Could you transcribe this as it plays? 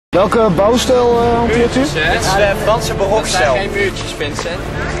Welke bouwstijl hanteert u? Het is de Franse barokstijl. Dat zijn geen muurtjes, Vincent.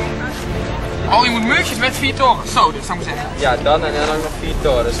 Oh, je moet muurtjes met 4 torens, zo, dus zou ik zeggen. Ja, dan en dan ook nog 4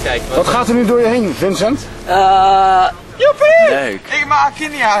 torens. Kijk, wat gaat er nu door je heen, Vincent? Joepie! Leuk. Ik maak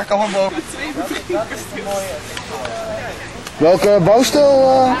kinderjaar, kom maar boven. Welke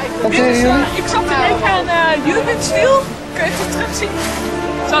bouwstijl hanteren jullie? Ik zat te denken aan Jugendstil. Kun je het terugzien?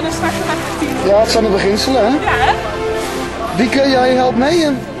 Zal er straks nog even 10. Ja, het zijn de beginselen, hè? Ja, hè? Dieke, jij helpt mee?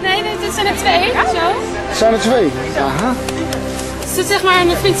 Nee, dit zijn er 2. Ja? Zo. Het zijn er 2? Aha. Is dit zeg maar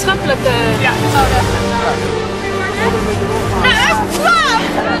een vriendschappelijke... Ja, dat zou wel.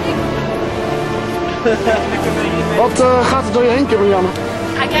 Wat gaat er door je heen, Marianne?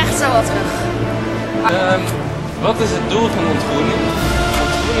 Hij krijgt zo wat terug. Wat is het doel van ontgroening?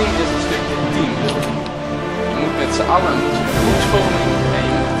 Ontgroening is een stukje teambuilding. Je moet met z'n allen een groepsvorming en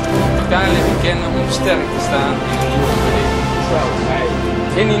je moet elkaar leren kennen om sterk te staan in een nieuwe omgeving.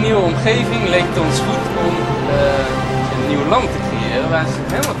 In die nieuwe omgeving leek het ons goed om een nieuw land te creëren waar ze zich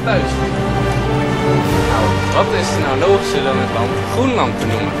helemaal thuis voelen. Nou, wat is nou logischer dan het land Groenland te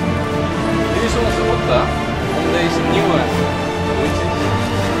noemen? Nu is onze opdracht om deze nieuwe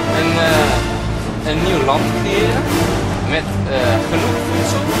een nieuw land te creëren met genoeg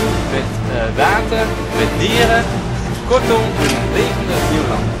voedsel, met water, met dieren, kortom een levendig nieuw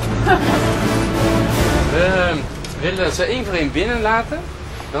land. We willen ze één voor één binnenlaten,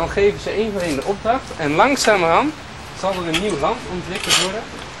 dan geven ze één voor één de opdracht en langzamerhand zal er een nieuw land ontwikkeld worden.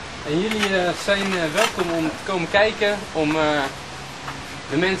 En jullie zijn welkom om te komen kijken, om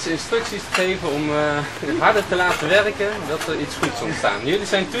de mensen instructies te geven om harder te laten werken, dat er iets goeds ontstaan. Jullie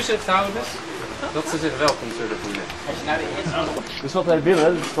zijn toezichthouders, dat ze zich welkom zullen voelen. Dus wat wij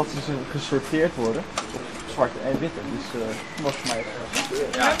willen, is dat ze gesorteerd worden op zwarte en witte. Dus dat was voor mij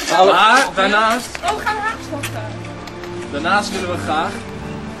het. Maar daarnaast... Oh, we gaan haagstoffen. Daarnaast willen we graag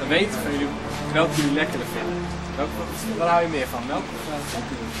weten van jullie welke jullie lekkerder vinden. Waar hou je meer van? Melk of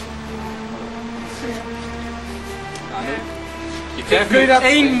Je krijgt nu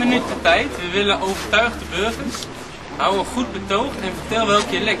 1 minuut de tijd. We willen overtuigde burgers. Hou een goed betoog en vertel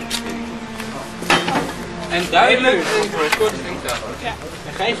welke je lekker vindt. En duidelijk en kort en krachtig. Ja.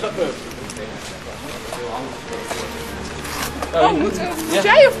 En geen grap-up. Moet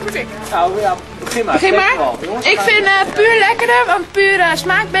jij of moet ik? Nou ja, begin maar. Begin maar. Ik vind puur lekkerder, want puur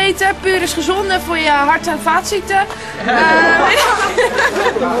smaakt beter. Puur is gezonder voor je hart- en vaatziekten.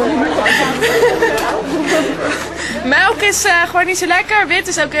 Melk is gewoon niet zo lekker. Wit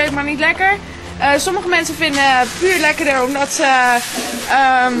is ook helemaal niet lekker. Sommige mensen vinden puur lekkerder omdat ze...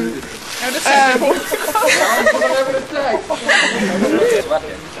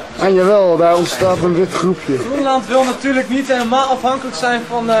 En jawel, daar ontstaat een wit groepje. Groenland wil natuurlijk niet helemaal afhankelijk zijn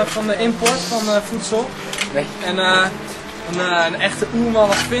van de import van voedsel. Nee. En een echte oerman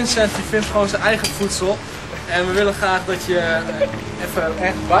als Vincent die vindt gewoon zijn eigen voedsel. En we willen graag dat je even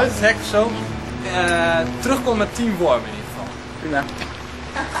echt buiten het hek of zo terugkomt met 10 wormen in ieder geval. Prima.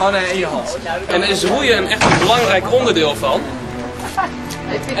 Gewoon in je hand. En is roeien een echt een belangrijk onderdeel van.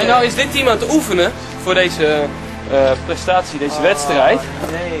 En nou is dit team aan het oefenen voor deze prestatie, deze wedstrijd.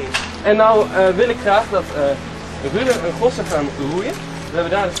 Nee. En nou wil ik graag dat Rulle en Gossen gaan roeien. We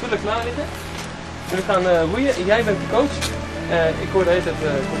hebben daar de spullen klaar liggen. Jullie gaan roeien en jij bent de coach. Ik hoor de hele tijd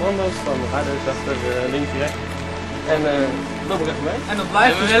commando's van dus achter links, rechts. En loop ik even mee. En dat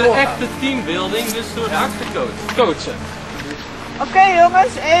blijft we willen echt de teambuilding, dus door de hard te coachen. Oké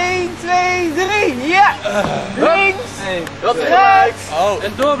jongens, 1, 2, 3, ja! Links, rechts,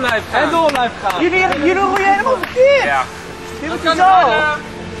 En door blijven gaan. En door blijven gaan. jullie roeien helemaal verkeerd! Ja. Jullie moeten zo!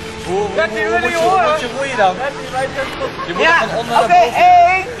 Hoe roei je dan? Je moet Ja, van onder naar oké, boven.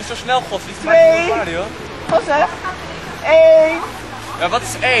 1, Niet zo snel, Godfried. 2, wat zeg? 1, Ja, wat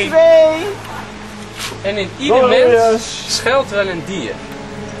is 1? 2, En in ieder mens schuilt wel een dier.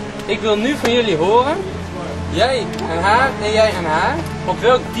 Ik wil nu van jullie horen, jij aan haar en jij aan haar, op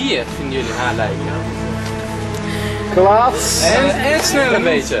welk dier vinden jullie haar lijken? Klaas. En snel een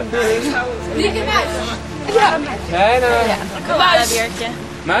beetje. Lieke muis. Ja. Nee, Muisbeertje.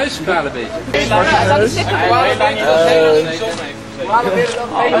 muis, kwalenbeetje.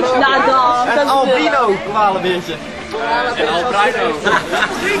 Nou dan. Een albino kwalenbeertje. En albino.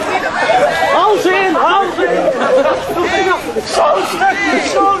 Hals in, hals in! Zo'n stuk,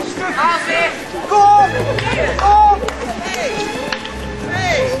 zo'n stuk! Kom! Kom!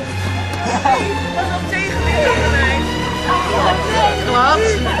 Klaas?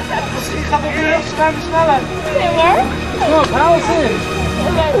 Misschien gaat het weer schuim versnellen. Nee hoor. Kom op, haal eens in!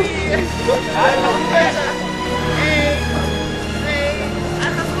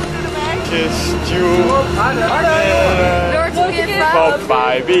 Just you. Harder! Door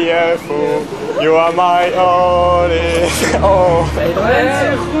My beautiful, you are my only. Oh.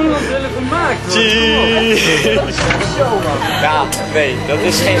 Groenland willen vermaakt. Jeez. Ja, nee, dat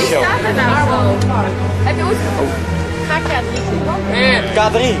is geen show. Heb je ooit Ga ik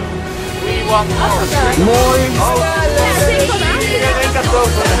K3. Mooi. Iedereen kan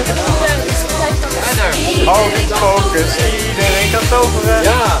toveren. Hocus pocus, iedereen kan toveren.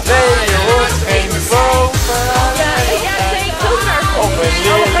 Ja. Nee, je hoort geen boven. Op een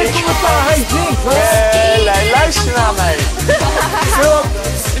leerling. Luister naar mij. Philip,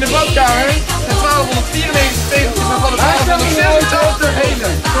 in de badkamer zijn 1294 tegeltjes van de 1286 hele.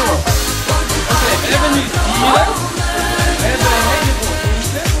 We hebben nu dieren. We hebben een heleboel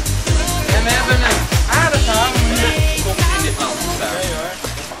groenten. En we hebben een aardige manier om in dit land te staan.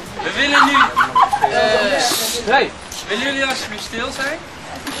 We willen nu... willen jullie alsjeblieft stil zijn?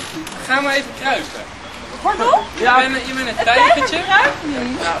 Ga maar even kruipen. Pardon? Ja. Je bent een tijgertje.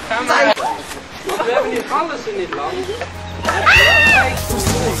 Nou, ga maar. We hebben nu alles in dit land.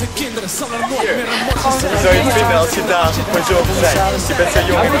 Zou je het vinden als je daar verzorgd bent? Je bent zo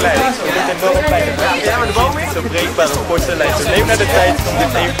jong en klein. Je bent enorm klein. Zo breekbaar op korte lijn. Zo neem naar de tijd om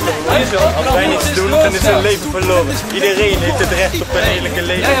dit leven te verliezen. Als wij niets doen, dan is hun leven verloren. Iedereen heeft het recht op een eerlijke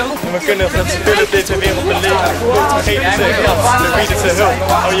leven. En we kunnen dat ze kunnen op deze wereld een leven. Vergeet ze geld, dan bieden ze hulp.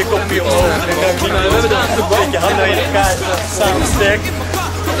 Hou je kopje omhoog. En ruim niet meer. Zet je handen in elkaar. Samen sterk.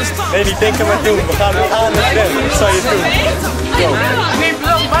 Nee, niet denken maar doen. We gaan nu aan de ster. Wat zou je doen? Go.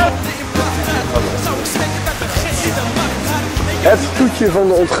 Het toetje van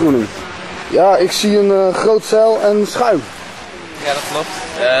de ontgroening. Ja, ik zie een groot zeil en schuim. Ja, dat klopt.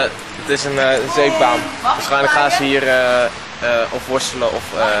 Het is een zeepbaan. Waarschijnlijk gaan ze hier of worstelen of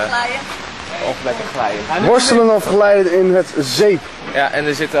lekker glijden. Worstelen of glijden in het zeep. Ja, en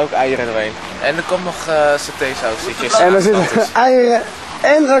er zitten ook eieren doorheen. En er komt nog satésaus. En er zitten eieren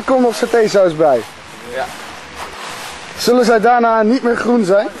en er komt nog satésaus bij. Ja. Zullen zij daarna niet meer groen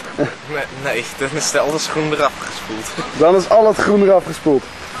zijn? Nee, dan is alles groen eraf gespoeld. Dan is al het groen eraf gespoeld.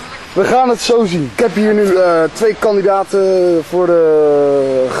 We gaan het zo zien. Ik heb hier nu 2 kandidaten voor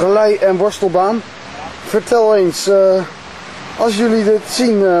de gelei- en worstelbaan. Vertel eens, als jullie dit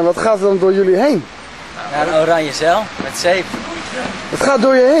zien, wat gaat er dan door jullie heen? Ja, een oranje zeil met zeep. Het gaat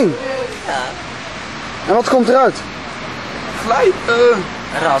door je heen? Ja. En wat komt eruit?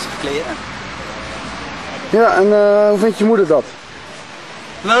 Razige kleren. Ja, en hoe vindt je moeder dat?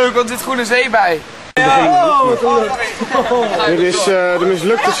 Leuk, want er zit groene zee bij. Dit is de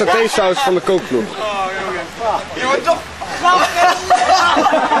mislukte satésaus van de kookploeg. Je wordt toch...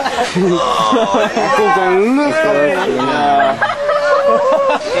 Er komt een lucht uit. Ja.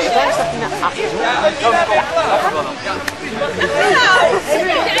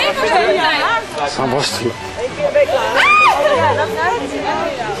 Gaan worstelen.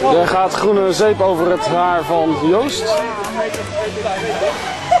 Jij gaat groene zeep over het haar van Joost.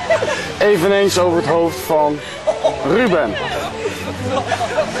 Eveneens over het hoofd van Ruben.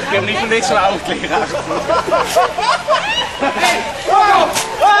 Ik heb niet voor niks zo'n oude kleren aangevoerd.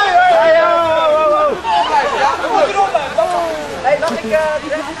 Hey, mag ik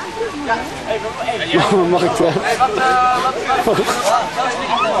Mag ik terug?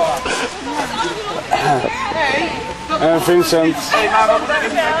 En Vincent.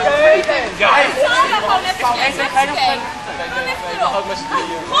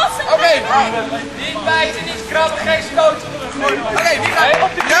 Oké, niet bijten, niet krabben, geen stoot. Oké, wie gaat op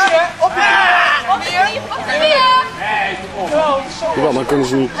de knieën? Op de knieën? Op de knieën? Ja, dan kunnen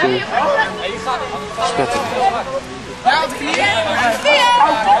ze niet spetten. Ja, op de knieën?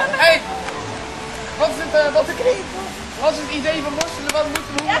 Hey, wat de knie? Wat is het idee van worstelen? Wat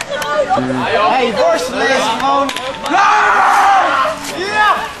moeten we doen? Hey, worstelen is gewoon...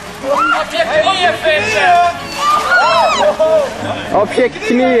 Ja! Op je knieën, Vincent! Op je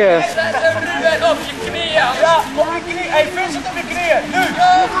knieën. Ruben, op je knieën! Ja, op je knieën! Hey, Vincent, op je knieën! Nu!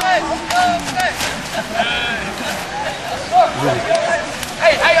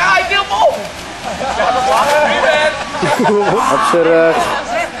 Hey, hij wil me op! Ruben! Op z'n rug.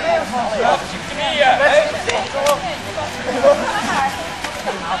 Op je knieën!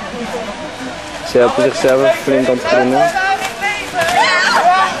 Ze helpen zichzelf flink aan het groenen.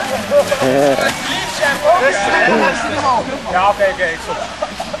 Ja, oké, ik stop.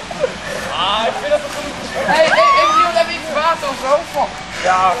 Ik vind dat een goed. Hey, heeft iemand even iets water of zo? Fuck.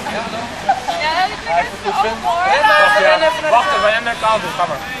 Ja. Wacht even, wij hebben een kant, dus ga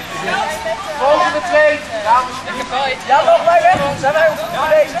maar. Volgende 2. Dames, ik heb wel iets. Ja, nog wij weg. Zijn wij voor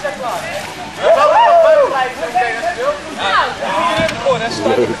deze zijn klaar. We mogen nog buiten blijven, zo meteen als je wilt. Ja, ik moet jullie even voor, hè.